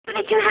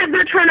they can have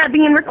their turn at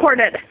being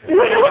recorded. I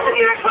want to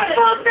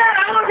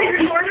be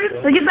recorded.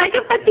 So you guys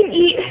can fucking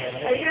eat.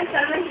 Are you gonna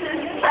send this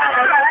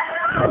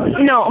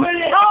to No. Oh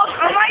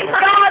my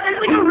god, there's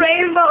like a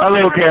rainbow.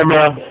 Hello,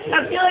 camera.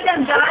 I feel like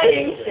I'm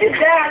dying. It's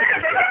that.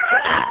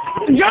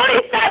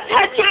 Jody, stop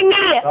touching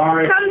me.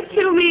 Sorry. Come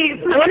to me.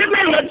 I wonder if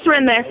my lips were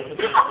in there.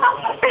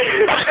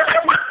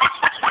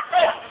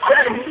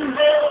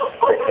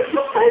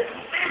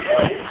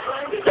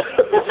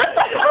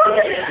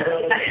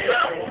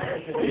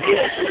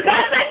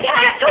 That's a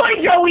cat toy,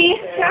 Joey.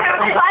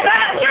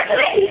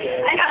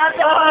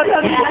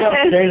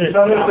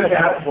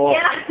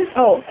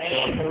 Oh.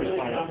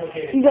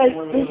 You guys,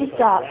 please just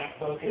stop.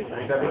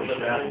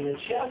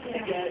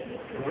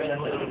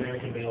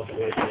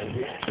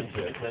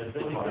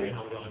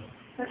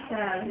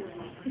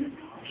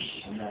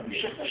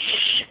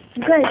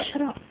 You guys,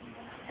 shut up.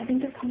 I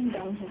think they're coming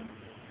down here.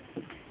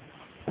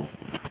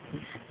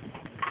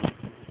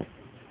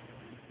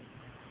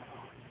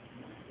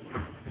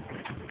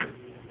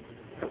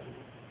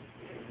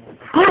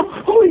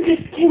 Oh, we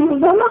just came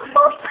with them.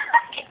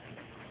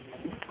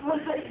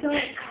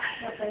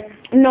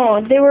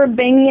 No, they were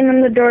banging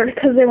on the door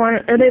because they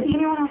wanted. Or they.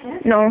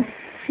 No,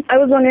 I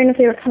was wondering if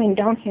they were coming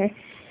down here.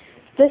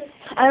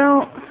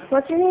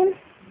 What's your name?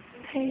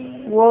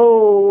 Hey.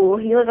 Whoa,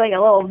 you look like a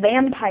little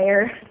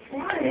vampire.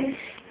 Why?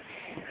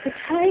 What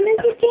time is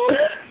it, Danny?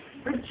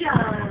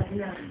 Vagina.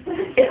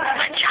 It's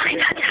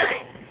vagina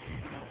time.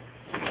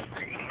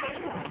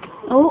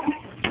 Oh.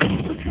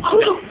 Oh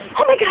no!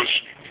 Oh my gosh!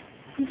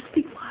 Just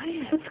be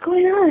quiet. What's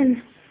going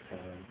on?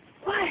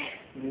 What?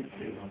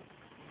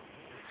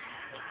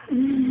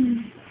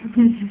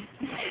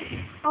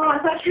 Oh, I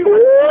thought you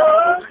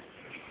were.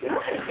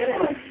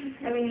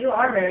 I mean, you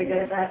are very good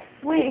at that.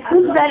 Wait,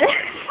 who's better?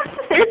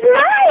 It's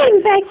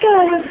mine, Becca.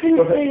 We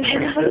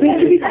have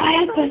to be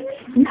quiet, but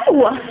no.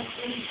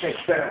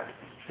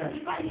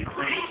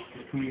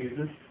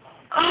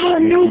 Oh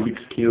no!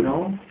 It's cute.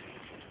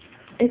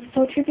 It's so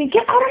trippy.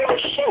 Get out of my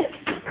shit!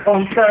 Oh,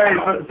 I'm sorry,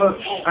 but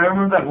I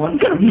remember that one I'm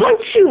gonna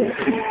punch you!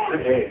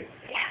 Hey.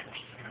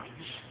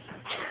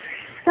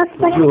 That's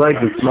What do you like?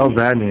 It smells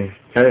bad in here.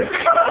 Hey,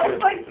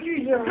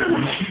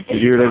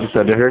 did you hear what I just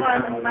said to her?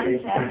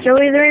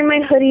 Joey's wearing my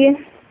hoodie.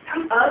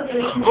 I'm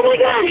ugly. Oh my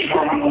gosh!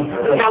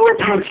 Now we're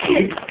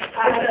punching.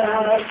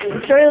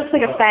 Joey looks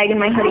like a fag in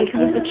my hoodie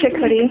because it's a chick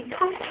hoodie.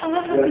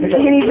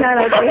 And he's not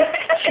ugly.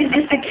 She's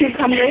just a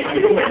cucumber.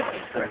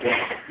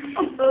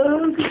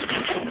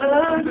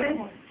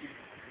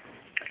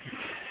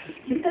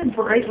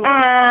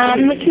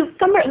 The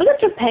cucumber. Look at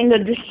Topanga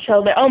just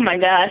chill there. Oh my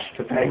gosh.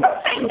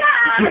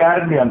 She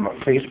added me on my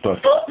Facebook.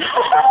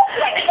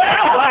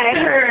 Why?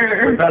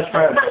 We're best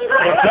friends.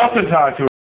 Well, Justin talked to her.